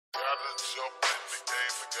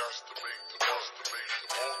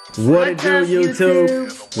What it do,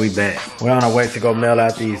 YouTube? We back. We're on our way to go mail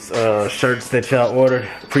out these shirts that y'all ordered.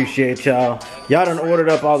 Appreciate y'all. Y'all done ordered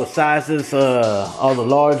up all the sizes, all the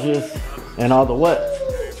larges, and all the what?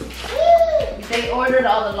 They ordered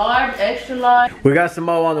all the large, extra large. We got some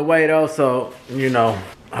more on the way though, so, you know,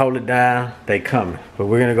 hold it down. They coming. But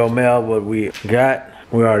we're gonna go mail what we got.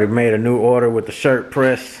 We already made a new order with the shirt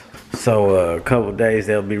press. So a couple days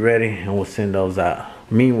they'll be ready and we'll send those out.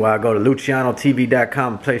 Meanwhile, go to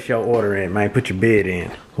Lucianotv.com and place your order in, man. Put your bid in.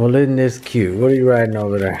 Well, isn't this cute? What are you writing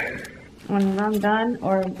over there? When I'm done,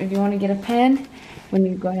 or if you want to get a pen, when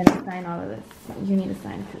you go ahead and sign all of this, you need to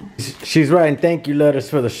sign too. She's writing thank you letters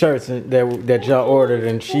for the shirts that y'all ordered,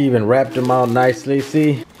 and she even wrapped them all nicely.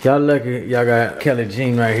 See, y'all lucky y'all got Kelly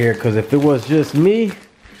Jean right here, because if it was just me,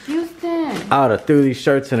 Houston, I would have threw these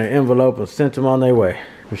shirts in an envelope and sent them on their way.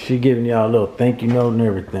 But she giving y'all a little thank you note and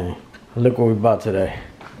everything. Look what we bought today.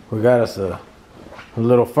 We got us a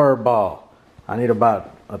little fur ball. I need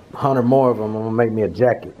about 100 more of them. I'm gonna make me a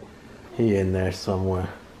jacket. He in there somewhere.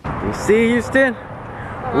 You see, Houston?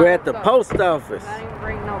 We're at the post office. I didn't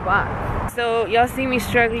bring no box. So y'all see me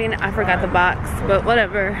struggling. I forgot the box, but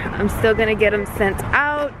whatever. I'm still gonna get them sent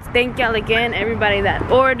out. Thank y'all again, everybody that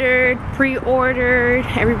ordered, pre-ordered,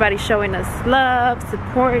 everybody showing us love,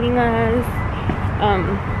 supporting us.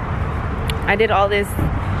 I did all this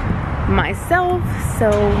myself,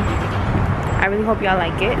 so I really hope y'all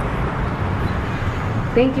like it.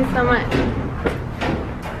 Thank you so much.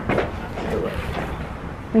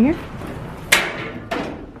 Right here.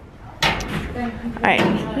 All right,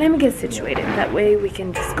 let me get situated. That way we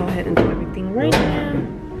can just go ahead and do everything right now.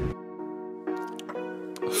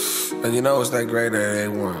 And you know it's that great at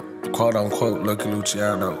A1, quote unquote Lucky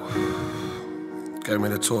Luciano. Gave me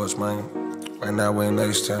the torch, man. Right now we're in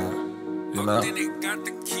H-Town, you know?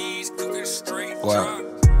 Wow.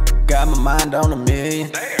 Got my mind on $1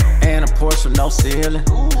 million. And a Porsche with no ceiling.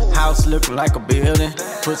 House looking like a building.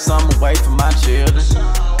 Put some away for my children.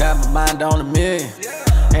 Got my mind on $1 million.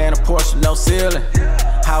 And a Porsche with no ceiling.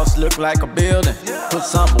 House look like a building. Put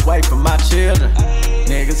something away for my children.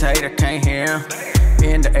 Niggas hate, I can't hear 'em.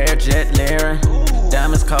 In the air, jet layering.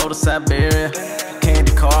 Diamonds cold as Siberia.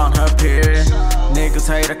 Candy car on her period. Niggas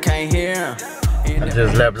hate, I can't hear 'em. I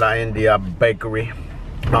just left La India Bakery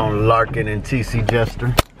on Larkin and TC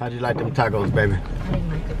Jester. How'd you like them tacos, baby? I didn't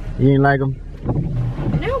like it. You didn't like them?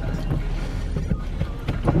 Nope.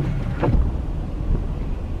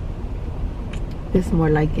 This is more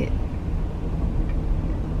like it.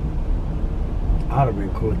 I'd have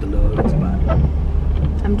been cool with the little spot.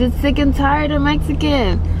 I'm just sick and tired of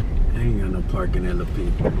Mexican. Ain't got no parking at La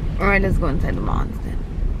People. Alright, let's go inside the mall instead.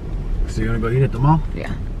 So you're gonna go eat at the mall?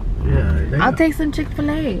 Yeah. Yeah. I'll take some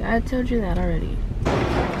Chick-fil-A. I told you that already.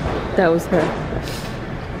 That was her.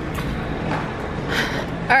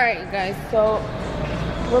 Alright, you guys. So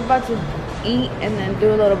we're about to eat and then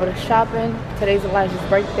do a little bit of shopping. Today's Elijah's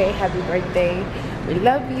birthday. Happy birthday. We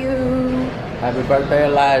love you. Happy birthday,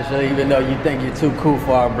 Elijah. Even though you think you're too cool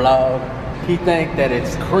for our blog, he think that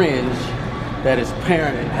it's cringe that his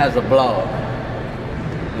parent has a blog.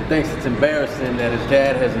 He thinks it's embarrassing that his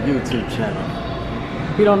dad has a YouTube channel.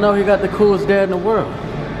 He don't know he got the coolest dad in the world.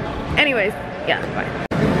 Anyways, yeah, bye.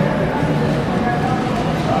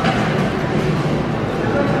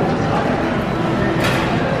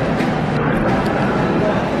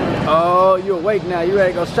 Oh, you awake now. You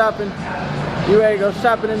ready to go shopping? You ready to go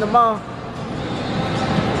shopping in the mall?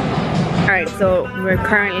 Alright, so we're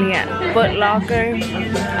currently at Foot Locker.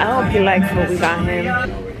 I hope he likes what we got him.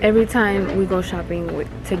 Every time we go shopping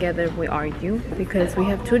together, we argue because we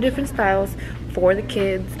have two different styles for the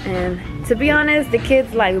kids. And to be honest, the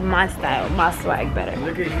kids like my style, my swag better.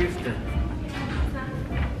 Look at Houston.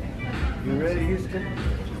 You ready, Houston?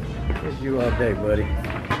 It's you all day, buddy.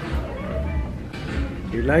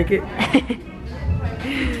 You like it?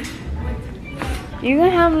 You're gonna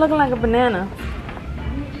have him looking like a banana.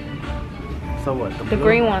 So what? The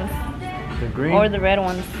green ones. The green? Or the red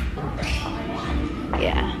ones.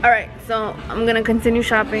 Yeah. Alright, so I'm gonna continue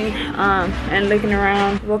shopping and looking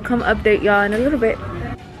around. We'll come update y'all in a little bit.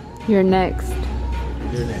 You're next.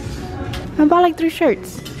 You're next. I bought like 3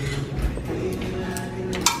 shirts. These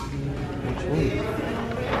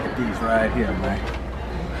right here, man.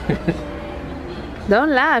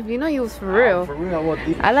 Don't laugh, you know you was for real. Oh, for real, I want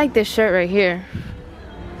these. I like this shirt right here.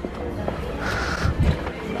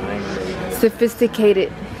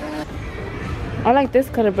 Sophisticated. I like this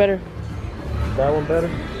color better. That one better?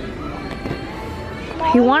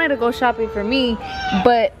 He wanted to go shopping for me,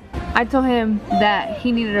 but I told him that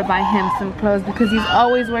he needed to buy him some clothes because he's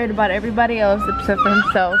always worried about everybody else except for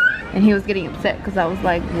himself. And he was getting upset because I was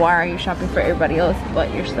like, why are you shopping for everybody else but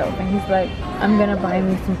yourself? And he's like, I'm gonna buy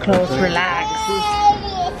me some clothes, relax.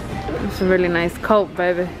 It's a really nice coat,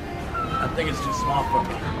 baby. I think it's too small for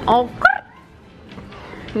me. Oh,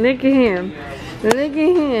 look at him. Look at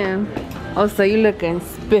him. Oh, so you looking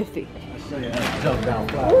spiffy.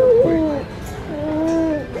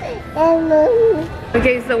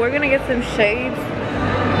 Okay, so we're gonna get some shades.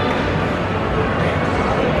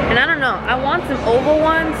 And I don't know, I want some oval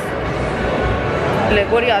ones. Like,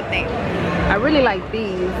 what do y'all think? I really like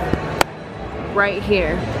these right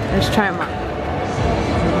here. Let's try them out.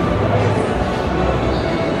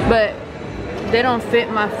 But they don't fit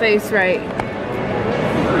my face right.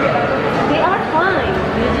 They are fine.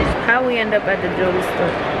 How we end up at the jewelry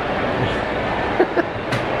store?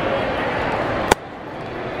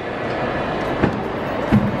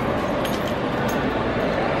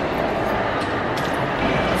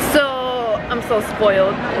 So I'm so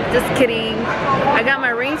spoiled. Just kidding. I got my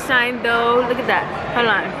ring shine though. Look at that. Hold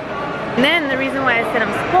on. And then the reason why I said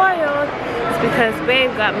I'm spoiled is because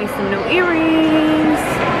babe got me some new earrings.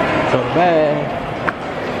 So bad.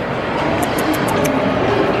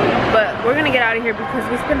 But we're gonna get out of here because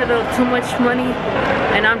we spend a little too much money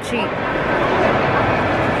and I'm cheap.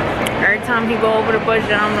 Every time he go over the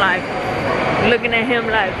budget, I'm like looking at him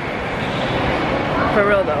like, for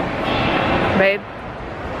real though, babe.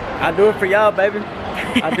 I do it for y'all, baby.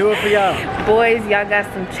 I do it for y'all. Boys, y'all got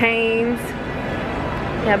some chains.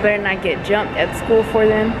 Y'all better not get jumped at school for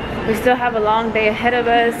them. We still have a long day ahead of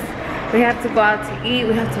us. We have to go out to eat.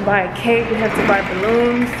 We have to buy a cake. We have to buy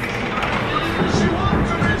balloons.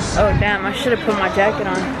 Oh damn, I should have put my jacket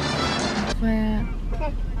on. Where?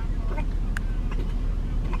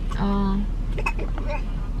 Oh.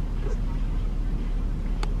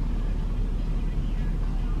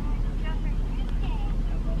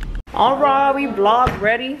 Alright, we vlog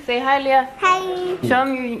ready. Say hi, Leah. Hi. Show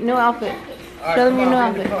them your new outfit. Show them your new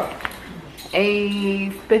outfit. Hey,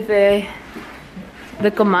 Spiffy.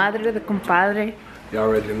 The comadre, the compadre. Y'all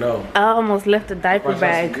already know. I almost left a diaper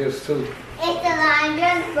bag. Gifts too. It's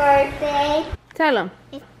Alondra's birthday. Tell them.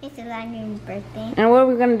 It's Alondra's birthday. And what are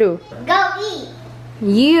we gonna do? Go eat.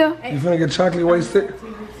 Yeah. You finna get chocolate wasted?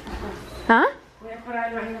 Huh?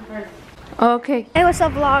 Okay. Hey, what's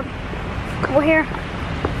up, vlog? We're here.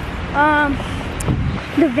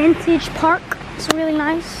 The vintage park. It's really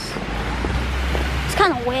nice. It's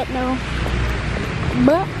kind of wet though,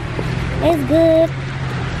 but it's good.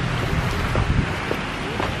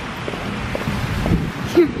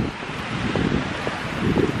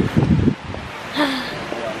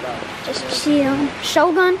 Just chill.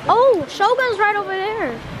 Shogun. Oh, Shogun's right over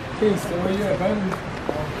there.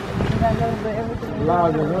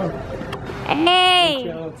 Hey.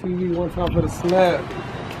 TV one time for the snap.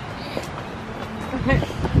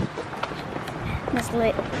 That's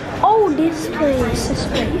lit. Oh, this place. This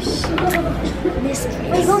place. This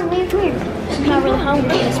place. Come here. I'm not really hungry.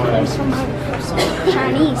 This place. I'm hungry for some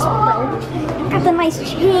Chinese, bro. Got the nice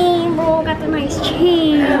chain, bro. Got the nice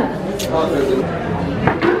chain.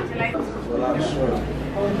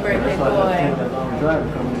 Birthday boy.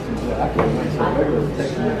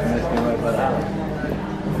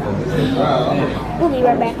 We'll be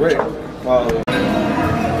right back. Great.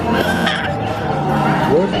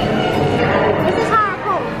 This is hot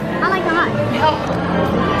cold. I like the hot.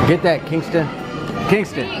 Get that, Kingston.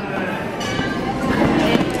 Kingston.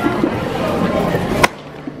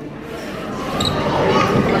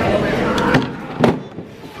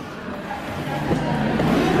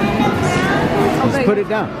 Just put it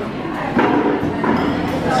down.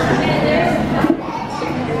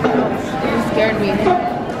 You scared me.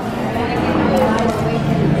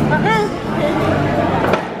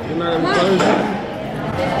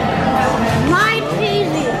 My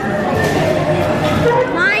cheesy.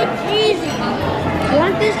 My cheesy. You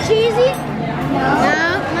want this cheesy? No,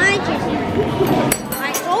 my cheesy.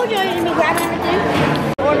 I told you I was gonna be grabbing everything.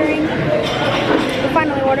 Ordering. We're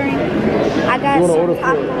finally ordering. I got some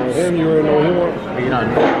tacos. Him, you already know what he wants. You don't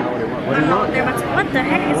know what do you want? What the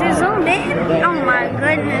heck is this on there? Oh my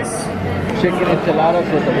goodness. Chicken enchiladas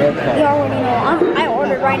with the red sauce. You already know. I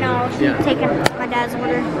ordered right now. Yeah. Taking my dad's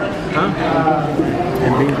order. Huh?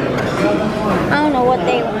 And beans and rice. I don't know what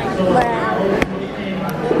they want, but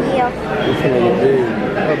yeah.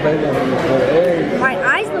 My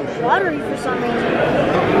eyes look watery for some reason.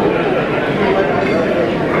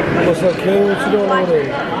 What's up, King? What you doing over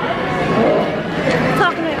there?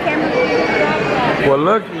 Talking to the camera. Well,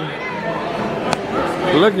 lucky.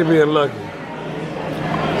 Lucky being lucky.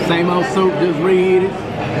 Same old soup, just reheated.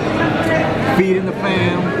 Feeding the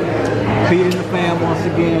fam. Feeding the fam once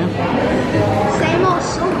again. Same old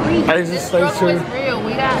so green. This struggle is real.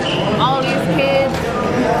 We got all these kids.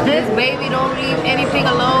 This baby don't leave anything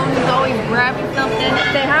alone. He's always grabbing something.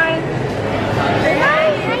 Say hi. Say hi.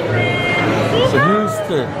 So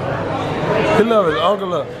Houston. He love his uncle.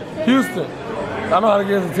 Look. Houston. I know how to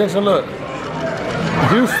get his attention. Look.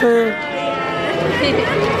 Houston.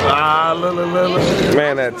 Ah, look.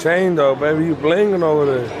 Man, that chain though, baby. You blinging over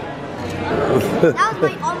there. That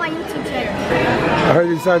was on my YouTube channel. I heard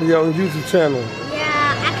you started your own YouTube channel.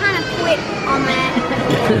 Yeah, I kind of quit on that.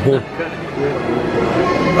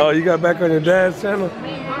 Oh, you got back on your dad's channel? I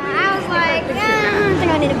was like, I don't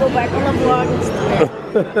think I need to go back on the vlog and stuff.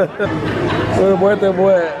 Where's that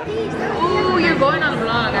boy at? Ooh, you're going on a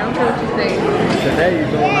vlog. I don't care what you say. Today you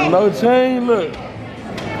doing No chain, look.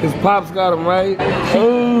 His pops got him right.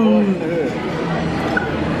 Oh.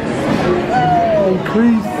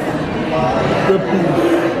 Increase the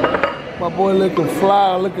piece. My boy looking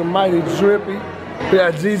fly, looking mighty drippy. We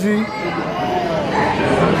got Gigi.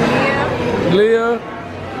 Leah.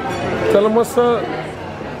 Tell him what's up.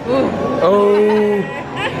 Oh.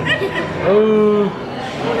 Oh.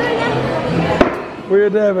 Where your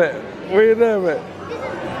dad at? Where your dad at?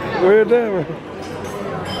 Where your dad at?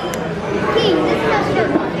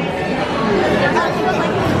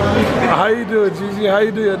 How you doing, Gigi? How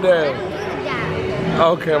you do your dad?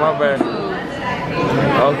 Okay, my bad.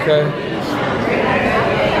 Okay.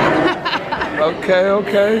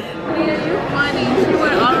 Okay. Yeah, you're funny. She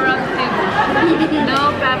went all around the table.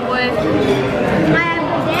 No, bad boy.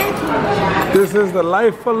 This is the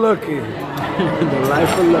life for Lucky. The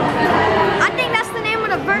life of love. I think that's the name of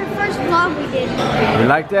the very first vlog we did. You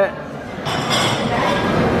like that?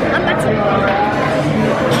 I'm about to.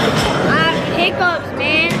 Hiccups,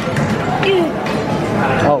 man.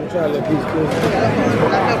 Oh, try to look these kids.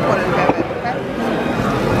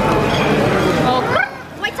 Oh,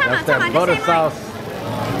 wait, time out. That butter This ain't sauce.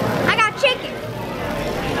 right. I got chicken.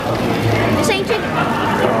 This ain't chicken.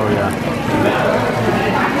 Oh yeah.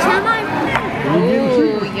 It's not mine.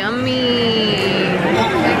 Ooh, yummy.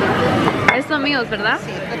 Es son míos, ¿verdad?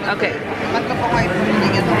 Okay.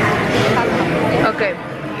 Okay.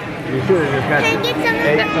 You should have just got Can I get some of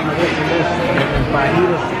ate that? some of this and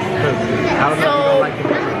fajitas. I don't know if you So, don't like it.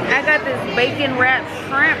 I got this bacon wrapped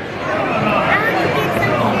shrimp. I want to get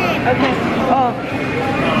some of it. Okay. Oh.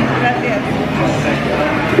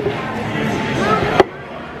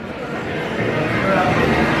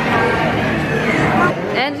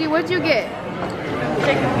 Angie, what'd you get?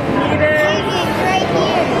 Chicken Chicken's right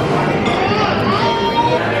here.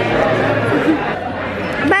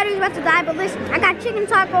 Battery's about to die, but listen, I got chicken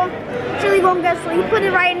taco, chili con queso. You put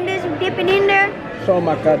it right in this, you dip it in there. Show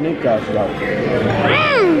my carnicas, though.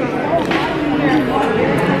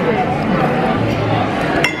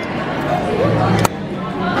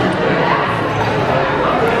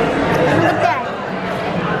 Look at that.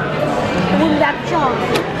 Look at that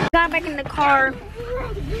chunk. Got back in the car.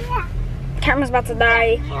 Camera's about to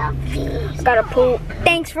die. I gotta poop.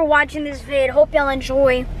 Thanks for watching this vid. Hope y'all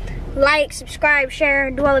enjoy. Like, subscribe, share,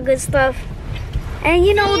 do all the good stuff. And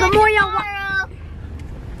you know, the more y'all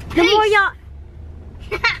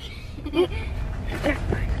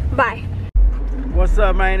Bye. What's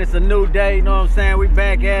up, man? It's a new day, you know what I'm saying? We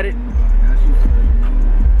back at it.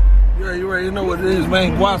 Yeah, you already know what it is,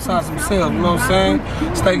 man. Go outside themselves, you know what I'm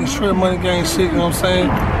saying? Steak and shrimp, money gang shit, you know what I'm saying?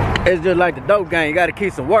 It's just like the dope gang. You gotta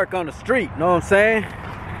keep some work on the street, you know what I'm saying?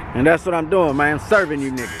 And that's what I'm doing, man. I'm serving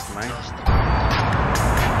you niggas, man.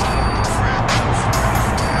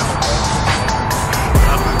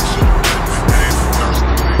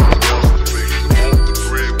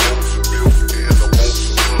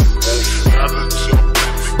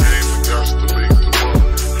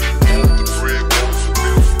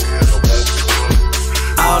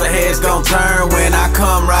 Gon' turn when I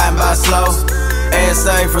come riding by slow.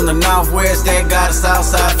 SA from the northwest, that got a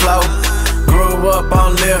southside flow. Grew up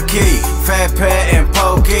on Lil Key, Fat Pat and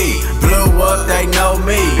Pokey. Blew up, they know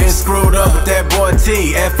me. Been screwed up with that boy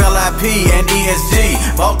T, FLIP and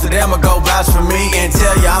ESG. Both of them will go vouch for me and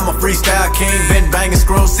tell ya I'm a freestyle king. Been banging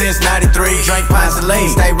screws since 93. Drink pints of lean,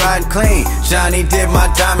 stay riding clean. Johnny did my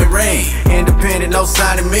diamond ring. Independent, no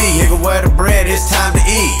signing me. Nigga, where the bread, it's time to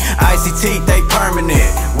eat. Icy teeth, they permanent.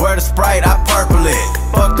 Where the Sprite, I purple it.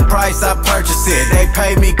 Fuck the price, I purchase it. They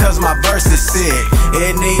pay me cause my verse is sick.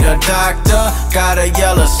 It need a doctor, got a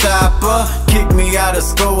yellow shopper. Kicked me out of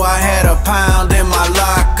school, I had a pound in my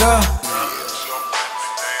locker.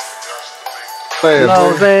 You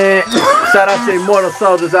know what I'm saying? Shout out to the immortal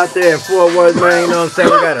soldiers out there in Fort Worth, man. You know what I'm saying?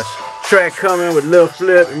 We got a track coming with Lil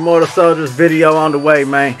Flip and Mortal Soldiers. Video on the way,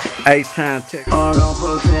 man. H-Time Tech. I'm gon'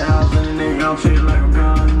 put 10 house in the nigga, gon' treat it like I'm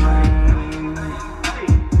gun, man.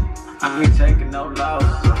 I ain't taking no loss.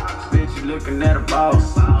 Bitch, you looking at a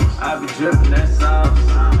boss. I be drippin' that sauce.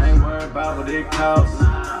 Ain't worried about what it costs.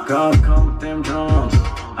 Guns come with them drums.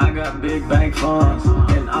 I got big bank funds.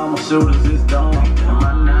 And all my shooters is dumb. And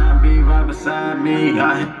my 9B right beside me.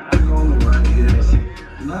 I hit on the right here.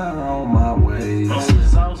 Not on my way.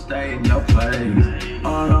 So stay in your place.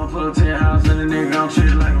 I'm gon' put 10 house in the nigga, gon' treat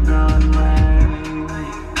it like I'm gun, man.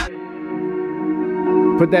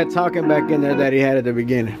 Put that talking back in there that he had at the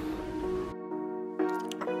beginning.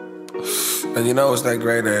 And you know it's that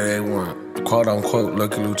great at A1. Quote unquote,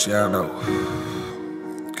 Lucky Luciano.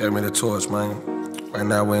 Gave me the torch, man. Right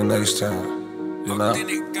now we're in H-Town. You know?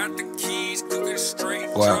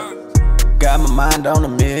 Wow. Got my mind on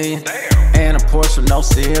 $1 million. And a Porsche with no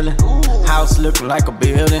ceiling. House looking like a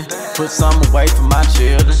building. Put some away for my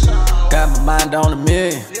children. Got my mind on $1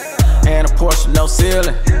 million. And a Porsche with no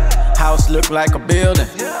ceiling. House look like a building.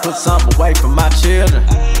 Put something away for my children.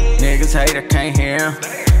 Niggas hate I can't hear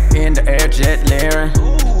 'em. In the air, jet layering.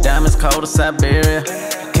 Diamonds cold as Siberia.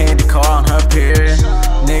 Candy car on her period.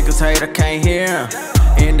 Niggas hate I can't hear 'em.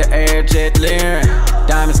 In the air, jet layering.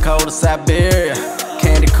 Diamonds cold as Siberia.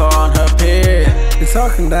 Candy car on her period. You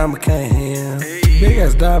talking down, but can't hear. Big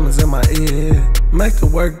ass diamonds in my ear. Make the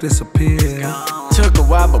work disappear. Took a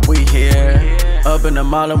while, but we here. Up in the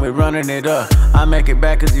mall and we running it up. I make it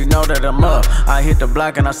back cause you know that I'm up. I hit the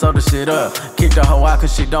block and I sold the shit up. Kick the hoe out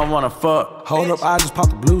cause she don't wanna fuck. Hold up, I just popped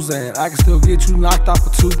the blues in. I can still get you knocked off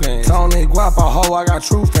for 2 games. Tony Guap, a hoe, I got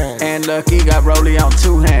true fans. And Lucky got Rolly on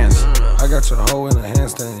 2 hands. I got your hoe in a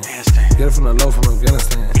handstand. Get it from the low from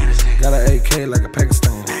Afghanistan. Got an AK like a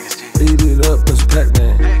Pakistan. Eat it up, Mr.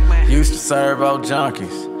 Pac-Man. Used to serve old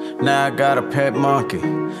junkies. Now I got a pet monkey.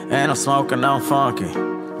 And I'm smoking on funky.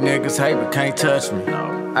 Niggas hate but can't touch me.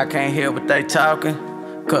 I can't hear what they talking,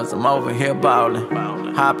 cause I'm over here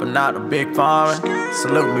ballin'. Hopping out the big foreign.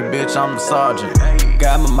 Salute me, bitch, I'm the sergeant.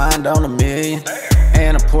 Got my mind on $1 million.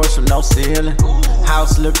 And a Porsche with no ceiling.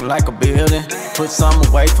 House looking like a building. Put some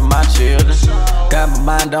away for my children. Got my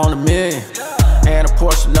mind on $1 million. And a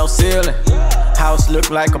Porsche with no ceiling. House look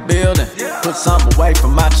like a building. Put something away for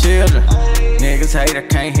my children. Niggas hate I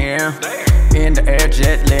can't hear 'em. In the air,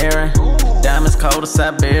 jet layering. Diamonds cold as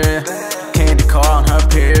Siberia. Candy car on her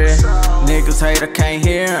period. Niggas hate I can't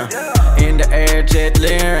hear 'em. In the air, jet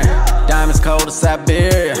layering. Diamonds cold as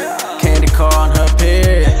Siberia. Candy car on her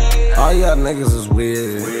period. All y'all niggas is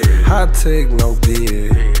weird. Hot take, no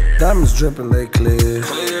beard. Diamonds dripping, they clear.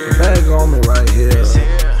 The bag on me right here.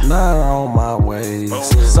 Not on my ways.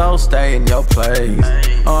 So stay in your place.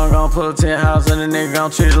 I'm gon' put 10 house in the nigga,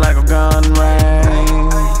 gon' treat it like a gun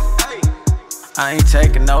range. I ain't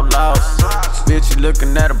taking no loss. Bitch, you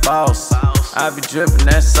looking at a boss. I be drippin'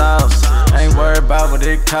 that sauce. Ain't worried about what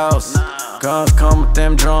it costs. Guns come with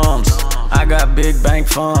them drums. I got big bank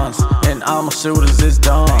funds. And all my shooters is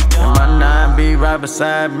dumb. And my 9B right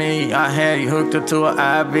beside me. I had you hooked up to an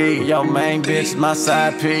IV. Yo, main bitch is my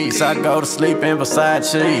side piece. I go to sleep in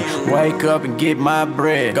Versace. Wake up and get my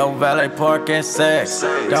bread. Go valet park and sex.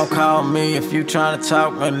 Don't call me if you tryna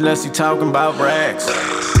talk unless you talking about racks.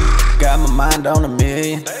 Got my mind on $1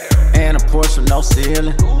 million. And a Porsche with no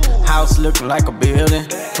ceiling. House looking like a building.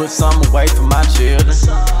 Put some away for my children.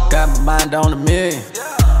 Got my mind on $1 million.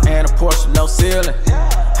 And a Porsche with no ceiling.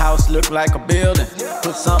 House look like a building.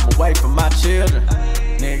 Put something away for my children.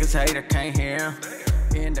 Niggas hate I can't hear 'em.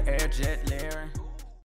 In the air, jet layering.